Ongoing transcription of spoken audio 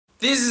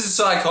This is the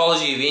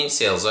psychology of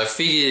incels. I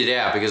figured it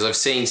out because I've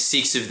seen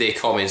 6 of their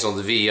comments on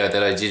the video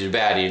that I did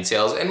about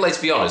incels, and let's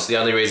be honest, the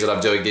only reason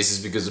I'm doing this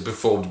is because it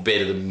performed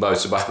better than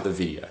most of my other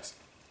videos.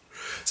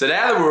 So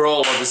now that we're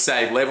all on the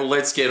same level,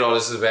 let's get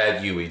honest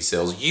about you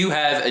incels. You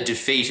have a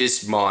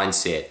defeatist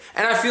mindset,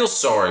 and I feel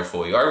sorry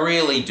for you, I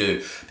really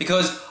do,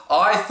 because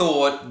I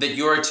thought that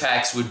your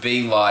attacks would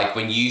be like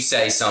when you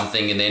say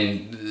something and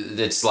then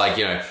it's like,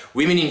 you know,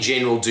 women in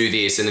general do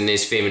this, and then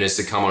there's feminists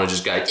that come on and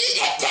just go,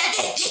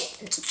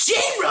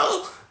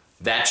 general!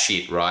 That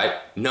shit, right?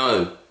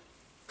 No.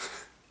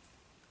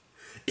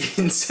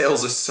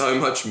 Incels are so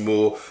much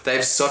more, they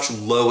have such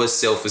lower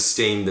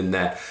self-esteem than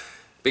that.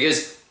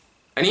 Because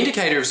an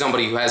indicator of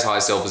somebody who has high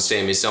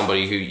self-esteem is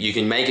somebody who you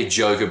can make a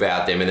joke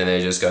about them and then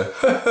they just go,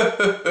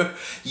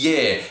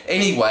 yeah,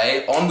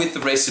 anyway, on with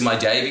the rest of my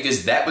day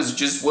because that was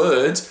just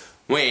words.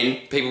 When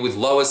people with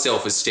lower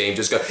self-esteem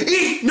just go,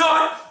 eat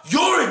not,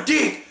 you're a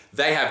dick.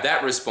 They have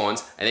that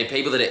response, and then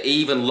people that are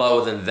even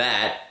lower than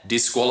that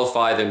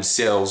disqualify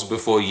themselves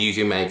before you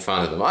can make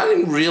fun of them. I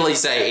didn't really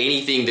say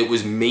anything that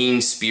was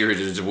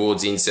mean-spirited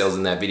towards incels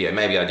in that video.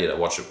 Maybe I did, I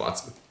watched it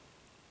once.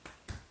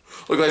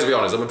 Look, let's be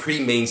honest, I'm a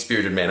pretty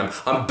mean-spirited man.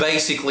 I'm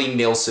basically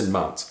Nelson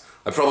Muntz.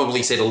 I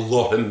probably said a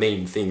lot of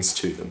mean things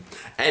to them.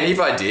 And if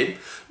I did,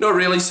 not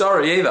really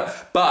sorry either.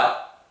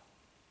 But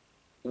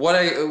what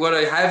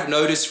I have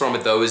noticed from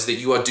it though is that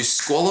you are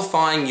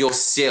disqualifying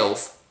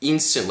yourself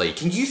instantly.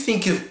 Can you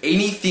think of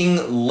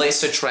anything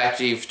less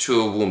attractive to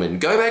a woman?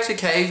 Go back to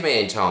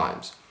caveman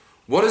times.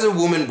 What does a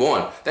woman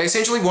want? They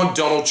essentially want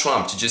Donald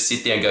Trump to just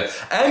sit there and go,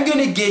 I'm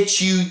gonna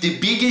get you the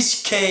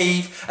biggest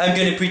cave, I'm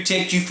gonna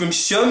protect you from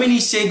so many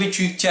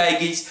saber-toothed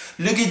tigers,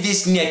 look at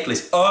this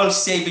necklace, all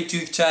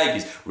saber-toothed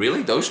tigers.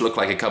 Really? Those look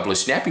like a couple of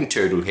snapping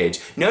turtle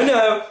heads.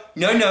 No,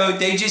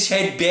 they just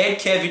had bad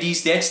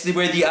cavities, that's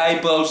where the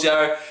eyeballs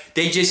are.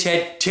 They just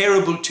had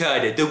terrible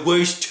tartar, the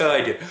worst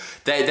tartar.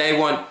 They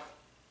want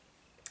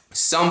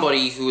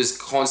somebody who is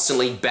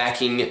constantly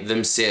backing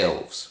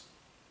themselves.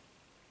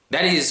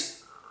 That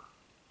is,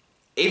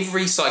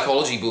 every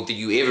psychology book that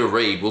you ever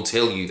read will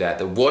tell you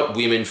that what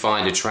women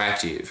find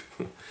attractive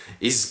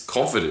is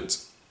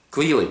confidence.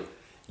 Clearly,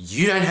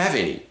 you don't have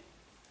any.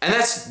 And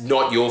that's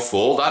not your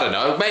fault, I don't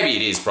know, maybe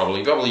it is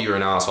probably. Probably you're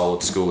an asshole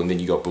at school and then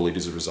you got bullied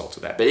as a result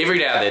of that. But every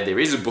now and then there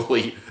is a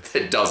bully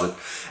that doesn't.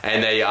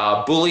 And they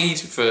are bullied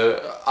for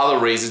other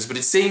reasons, but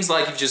it seems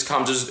like you've just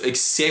come to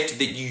accept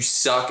that you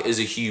suck as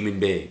a human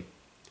being.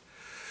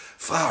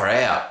 Far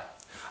out.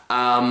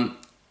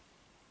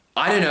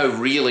 I don't know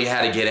really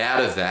how to get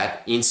out of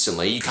that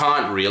instantly. You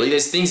can't really.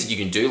 There's things that you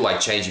can do, like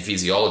change your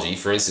physiology.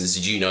 For instance,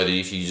 did you know that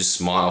if you just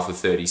smile for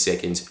 30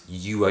 seconds,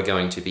 you are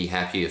going to be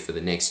happier for the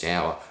next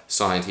hour?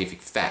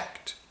 Scientific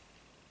fact.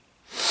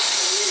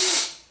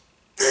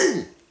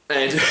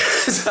 And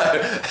so,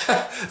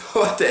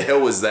 what the hell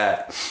was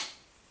that?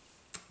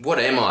 What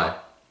am I?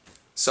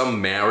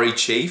 Some Maori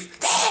chief?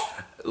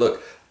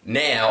 Look,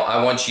 now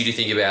I want you to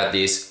think about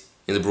this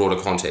in the broader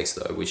context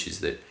though, which is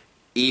that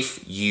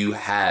if you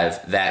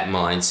have that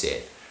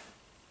mindset,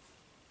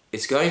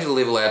 it's going to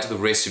level out to the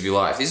rest of your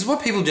life. This is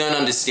what people don't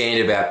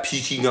understand about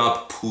picking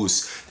up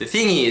puss. The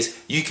thing is,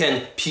 you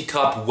can pick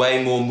up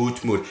way more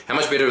mut-mut. How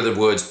much better are the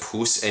words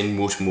puss and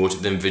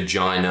mut-mut than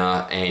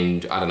vagina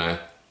and, I don't know,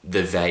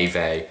 the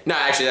vey-vey? No,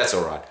 actually that's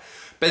alright.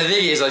 But the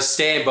thing is, I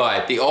stand by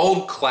it. The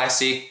old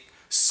classic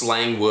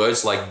slang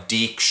words like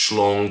dick,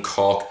 schlong,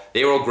 cock,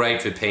 they're all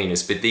great for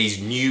penis, but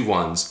these new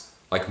ones,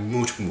 like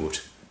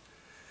mut-mut,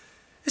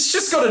 it's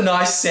just got a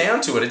nice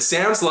sound to it. It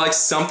sounds like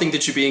something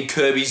that should be in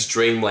Kirby's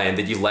Dream Land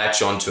that you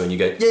latch onto and you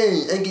go,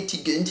 yeah, I get to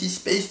go into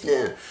space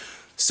now.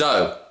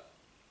 So,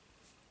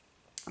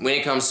 when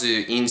it comes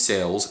to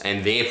incels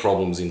and their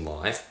problems in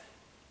life,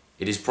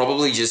 it is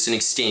probably just an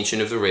extension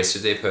of the rest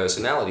of their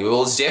personality.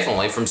 Well, it's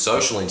definitely from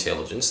social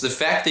intelligence. The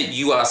fact that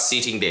you are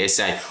sitting there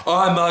saying,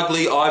 I'm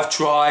ugly, I've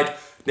tried,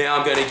 now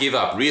I'm going to give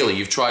up. Really,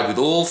 you've tried with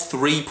all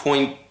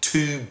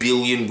 3.2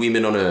 billion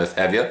women on Earth,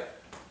 have you?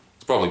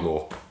 It's probably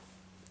more.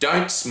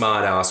 Don't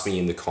smart ass me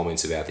in the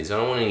comments about this. I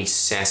don't want any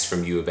sass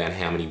from you about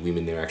how many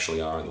women there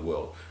actually are in the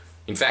world.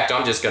 In fact,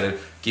 I'm just going to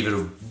give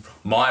it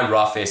my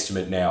rough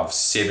estimate now of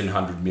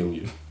 700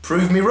 million.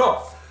 Prove me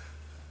wrong.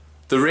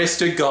 The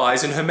rest are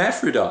guys and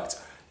hermaphrodites.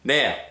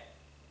 Now,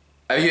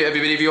 have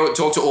you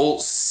talked to all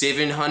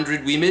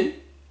 700 women?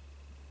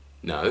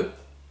 No.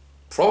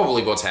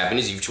 Probably what's happened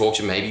is you've talked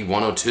to maybe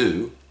 1 or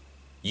 2.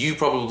 You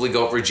probably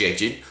got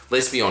rejected,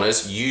 let's be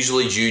honest,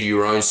 usually due to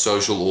your own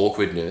social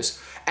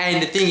awkwardness.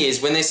 And the thing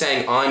is, when they're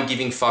saying, I'm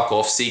giving fuck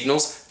off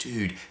signals,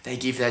 dude, they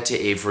give that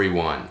to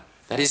everyone.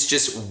 That is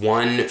just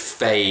one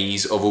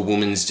phase of a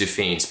woman's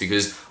defense,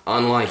 because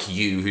unlike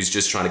you, who's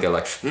just trying to go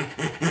like,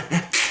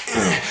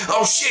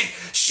 oh shit,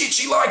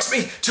 she likes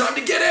me, time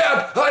to get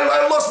out,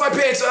 I lost my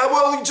pants,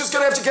 well, you're just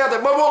gonna have to count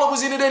that, my wallet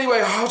was in it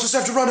anyway, I'll just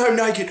have to run home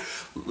naked.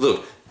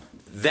 Look,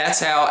 that's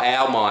how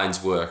our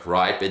minds work,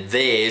 right? But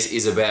theirs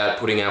is about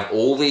putting out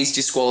all these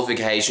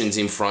disqualifications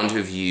in front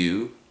of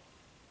you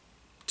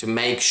to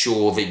make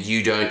sure that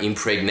you don't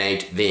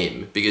impregnate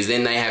them, because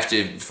then they have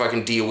to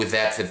fucking deal with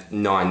that for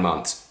 9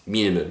 months.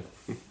 Minimum.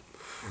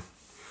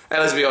 And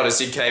let's be honest,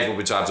 in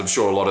cavewoman times, I'm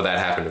sure a lot of that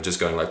happened of just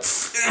going like,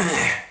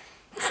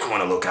 I don't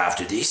want to look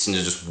after this, and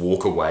just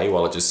walk away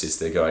while it just sits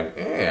there going,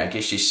 I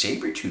guess your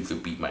saber tooth will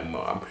beat my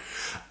mom.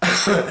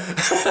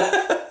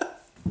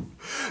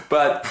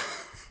 But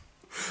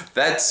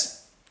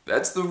that's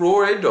the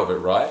raw end of it,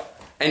 right?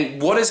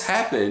 And what has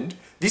happened,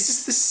 this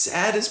is the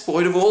saddest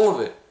point of all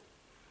of it.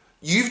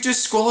 You've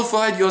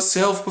disqualified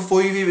yourself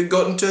before you've even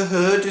gotten to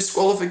her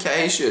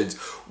disqualifications.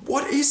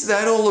 What is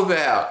that all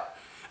about?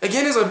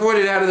 Again, as I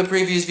pointed out in the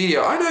previous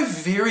video, I know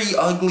very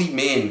ugly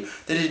men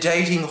that are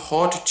dating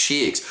hot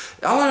chicks.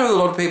 I know a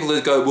lot of people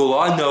that go, well,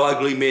 I know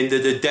ugly men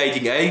that are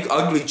dating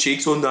ugly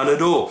chicks or none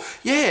at all.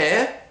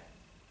 Yeah,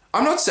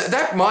 I'm not saying,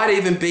 that might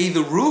even be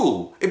the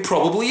rule. It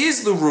probably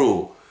is the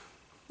rule.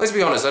 Let's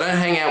be honest, I don't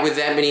hang out with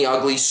that many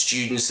ugly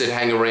students that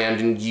hang around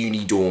in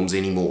uni dorms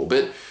anymore,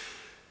 but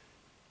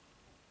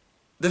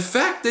the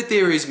fact that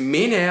there is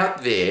men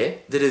out there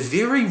that are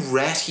very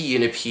ratty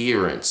in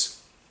appearance.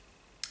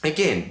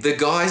 Again, the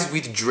guys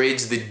with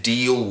dreads that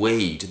deal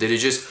weed, that are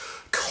just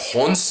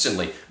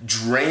constantly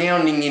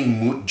drowning in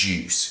moot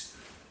juice.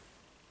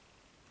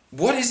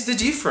 What is the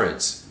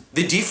difference?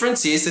 The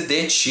difference is that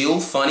they're chill,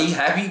 funny,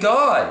 happy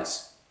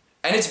guys.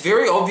 And it's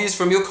very obvious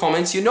from your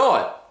comments you're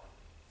not.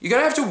 You're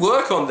going to have to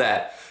work on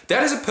that.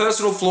 That is a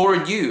personal flaw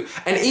in you.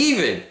 And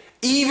even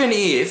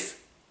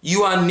if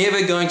you are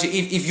never going to,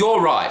 if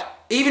you're right,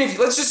 even if,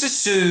 let's just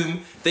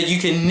assume that you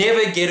can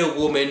never get a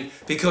woman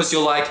because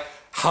you're like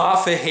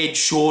half a head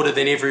shorter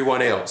than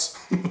everyone else.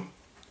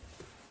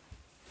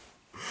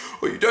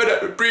 Or you don't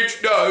have a bridge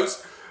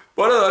nose.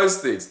 One of those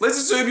things. Let's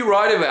assume you're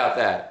right about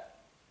that.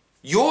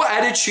 Your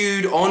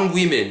attitude on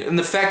women and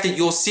the fact that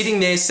you're sitting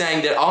there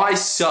saying that I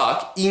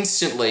suck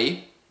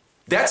instantly,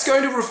 that's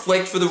going to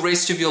reflect for the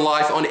rest of your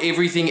life on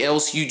everything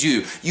else you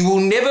do. You will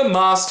never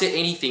master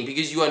anything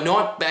because you are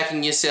not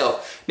backing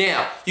yourself.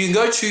 Now, you can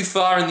go too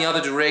far in the other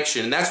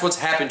direction, and that's what's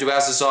happened to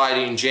our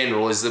society in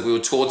general, is that we were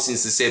taught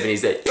since the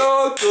 70s that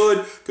you're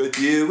good,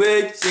 because you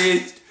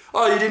exist.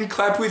 Oh, you didn't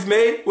clap with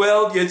me?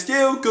 Well, you're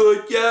still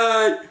good,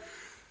 yay.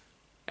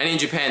 And in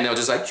Japan, they were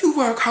just like, you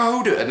work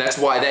harder. And that's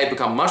why they've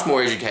become much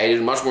more educated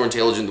and much more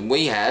intelligent than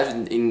we have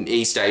in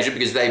East Asia,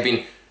 because they've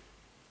been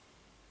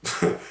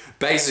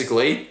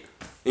basically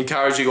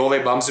encouraging all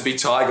their mums to be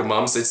tiger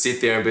mums that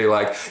sit there and be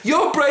like,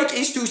 your break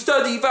is to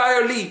study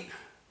violin.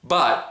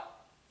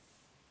 But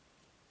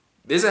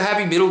there's a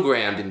happy middle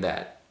ground in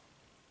that.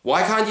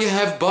 Why can't you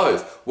have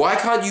both? Why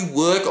can't you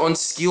work on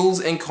skills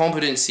and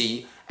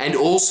competency and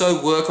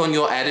also work on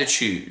your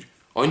attitude,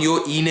 on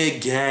your inner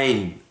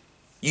game?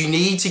 You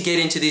need to get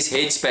into this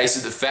headspace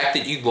of the fact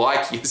that you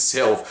like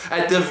yourself,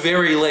 at the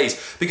very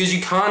least, because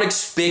you can't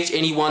expect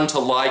anyone to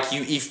like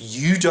you if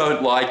you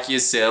don't like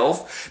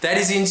yourself. That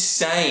is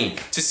insane,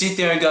 to sit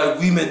there and go,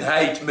 women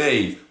hate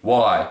me.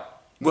 Why?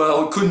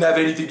 Well, it couldn't have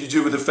anything to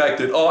do with the fact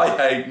that I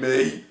hate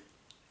me.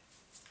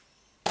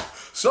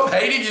 Stop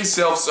hating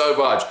yourself so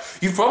much.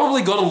 You've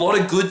probably got a lot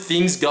of good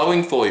things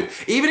going for you.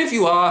 Even if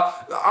you are,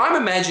 I'm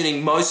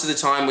imagining most of the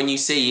time when you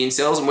see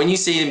incels and when you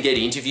see them get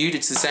interviewed,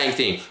 it's the same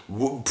thing.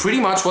 Pretty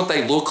much what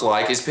they look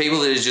like is people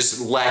that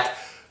just lack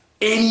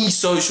any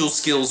social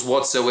skills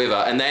whatsoever,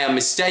 and they are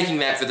mistaking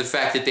that for the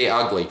fact that they're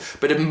ugly.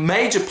 But a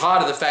major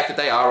part of the fact that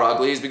they are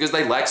ugly is because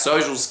they lack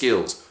social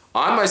skills.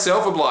 I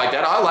myself am like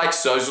that. I like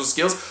social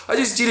skills. I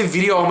just did a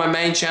video on my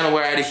main channel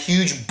where I had a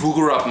huge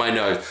booger up my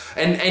nose.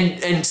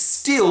 And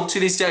still, to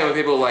this day, when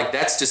people are like,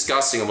 that's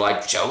disgusting, I'm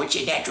like, show it's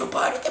your natural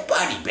part of the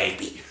body,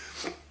 baby.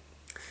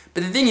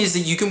 But the thing is that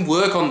you can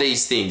work on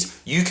these things.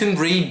 You can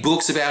read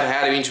books about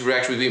how to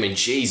interact with women.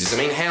 Jesus, I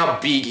mean, how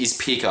big is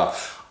pickup?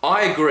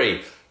 I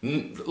agree.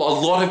 A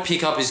lot of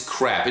pickup is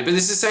crap, but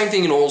it's the same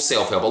thing in all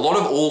self-help. A lot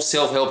of all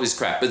self-help is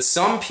crap, but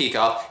some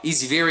pickup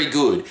is very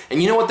good.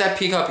 And you know what that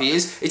pickup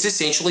is? It's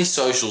essentially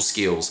social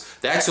skills.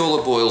 That's all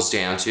it boils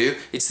down to.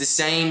 It's the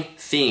same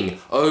thing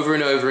over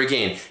and over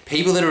again.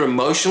 People that are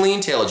emotionally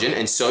intelligent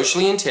and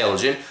socially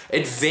intelligent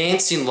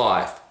advance in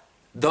life.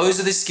 Those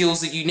are the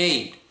skills that you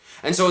need.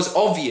 And so it's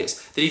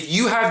obvious that if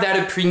you have that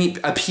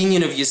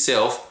opinion of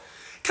yourself,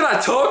 can I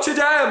talk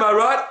today, am I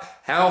right?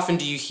 How often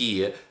do you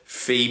hear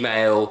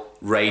female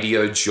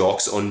radio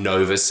jocks on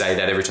Nova say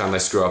that every time they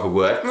screw up a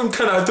word?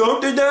 Can I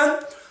talk today?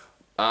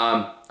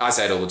 I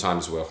say it all the time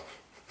as well.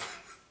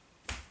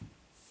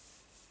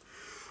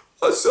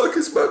 I suck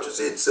as much as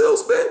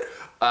incels,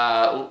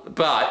 man.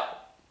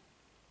 But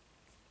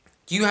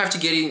you have to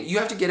get in, you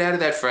have to get out of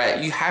that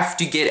fray. You have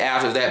to get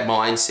out of that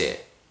mindset.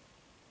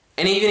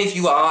 And even if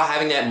you are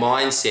having that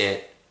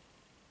mindset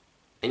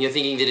and you're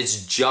thinking that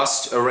it's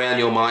just around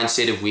your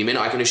mindset of women,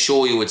 I can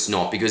assure you it's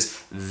not,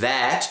 because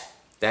that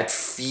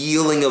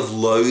feeling of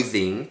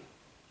loathing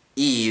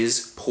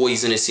is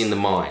poisonous in the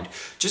mind.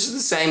 Just in the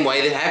same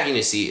way that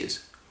happiness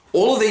is.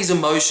 All of these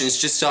emotions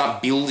just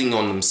start building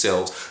on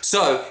themselves.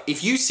 So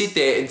if you sit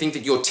there and think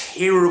that you're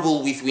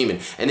terrible with women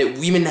and that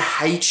women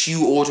hate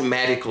you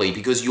automatically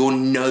because your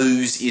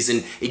nose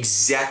isn't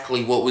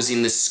exactly what was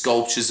in the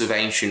sculptures of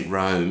ancient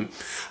Rome,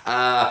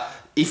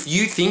 if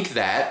you think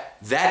that,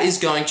 that is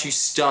going to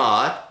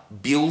start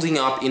building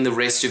up in the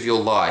rest of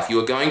your life. You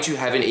are going to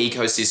have an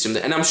ecosystem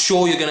that, and I'm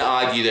sure you're going to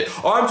argue that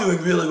I'm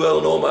doing really well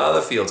in all my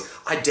other fields.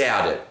 I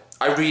doubt it.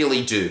 I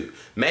really do.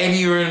 Maybe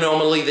you're an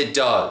anomaly that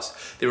does.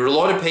 There are a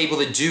lot of people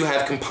that do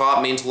have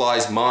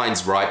compartmentalized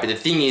minds, right? But the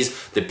thing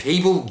is, the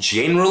people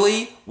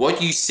generally, what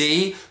you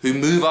see, who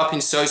move up in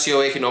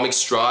socioeconomic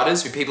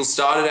stratas, who people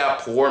started out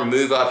poor and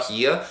move up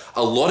here,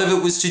 a lot of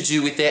it was to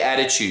do with their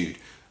attitude.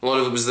 A lot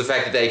of it was the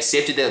fact that they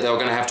accepted that they were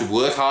going to have to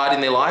work hard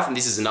in their life, and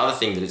this is another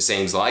thing that it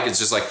seems like. It's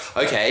just like,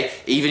 okay,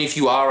 even if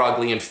you are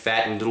ugly and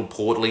fat and little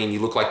portly and you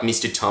look like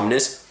Mr.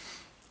 Tumnus,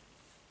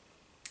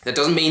 that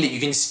doesn't mean that you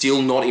can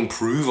still not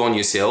improve on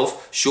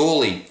yourself,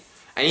 surely.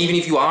 And even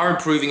if you are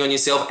improving on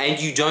yourself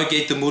and you don't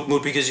get the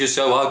mut because you're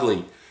so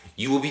ugly,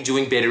 you will be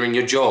doing better in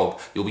your job.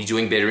 You'll be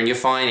doing better in your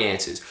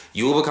finances.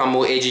 You will become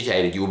more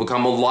educated. You will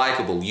become more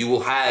likable. You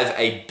will have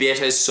a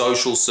better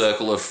social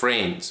circle of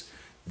friends.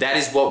 That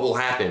is what will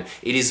happen.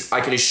 It is, I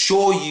can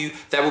assure you,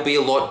 that will be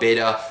a lot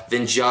better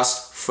than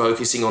just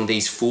focusing on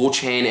these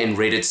 4chan and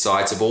Reddit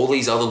sites of all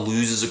these other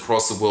losers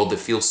across the world that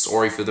feel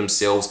sorry for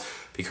themselves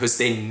because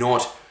they're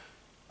not,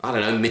 I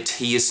don't know,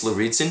 Matthias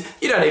Lauritzen.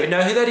 You don't even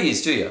know who that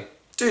is, do you?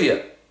 Do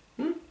you?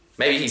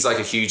 Maybe he's like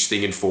a huge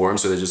thing in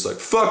forums, so they're just like,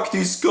 fuck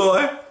this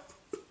guy.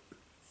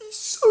 He's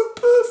so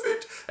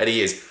perfect. And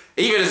he is.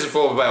 Even as a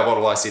former male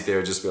model, I sit there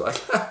and just be like,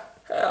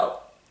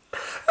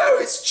 how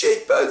is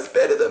cheekbones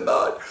better than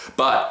mine?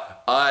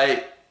 But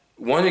I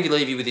want to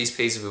leave you with this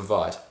piece of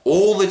advice.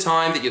 All the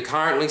time that you're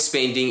currently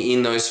spending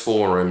in those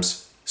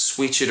forums,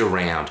 switch it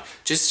around.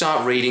 Just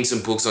start reading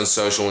some books on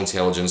social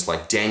intelligence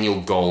like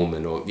Daniel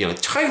Goleman or, you know,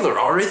 Taylor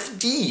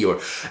RFD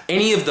or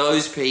any of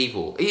those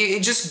people.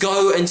 Just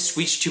go and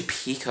switch to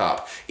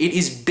pickup. It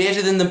is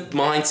better than the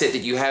mindset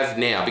that you have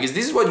now, because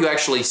this is what you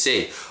actually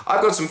see.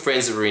 I've got some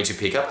friends that were into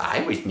pickup.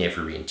 I was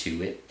never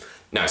into it.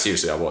 No,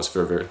 seriously, I was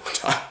for a very long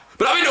time.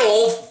 But I'm into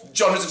all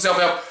genres of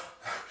self-help.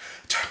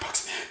 Don't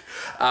box me.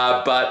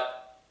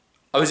 But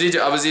I was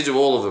into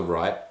all of them,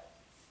 right?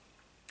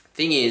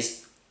 Thing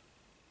is,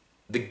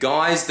 the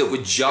guys that were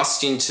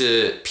just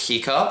into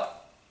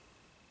pickup,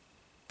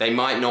 they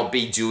might not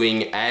be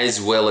doing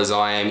as well as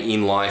I am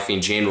in life in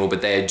general,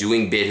 but they are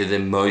doing better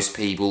than most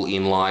people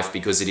in life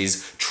because it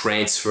is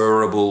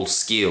transferable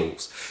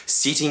skills.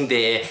 Sitting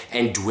there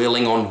and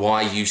dwelling on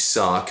why you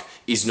suck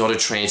is not a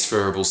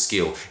transferable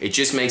skill. It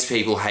just makes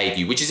people hate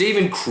you, which is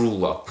even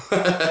crueler,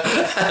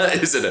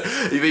 isn't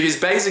it? Because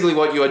basically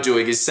what you are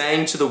doing is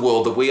saying to the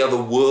world that we are the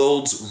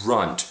world's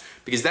runt.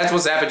 Because that's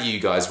what's happened to you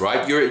guys,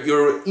 right?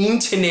 You're an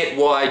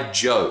internet-wide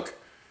joke.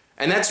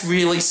 And that's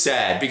really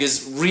sad,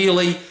 because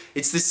really,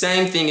 it's the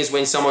same thing as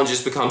when someone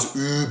just becomes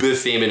uber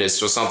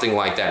feminist or something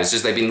like that. It's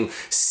just they've been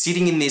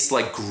sitting in this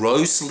like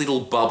gross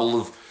little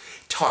bubble of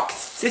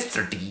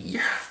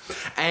toxicity,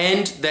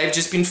 and they've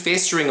just been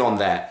festering on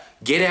that.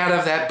 Get out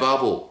of that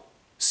bubble.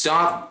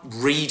 Start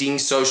reading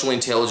social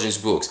intelligence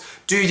books.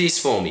 Do this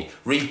for me.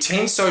 Read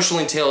 10 social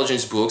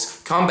intelligence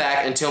books, come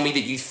back and tell me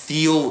that you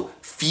feel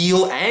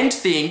and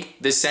think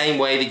the same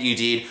way that you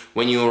did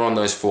when you were on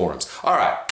those forums. All right.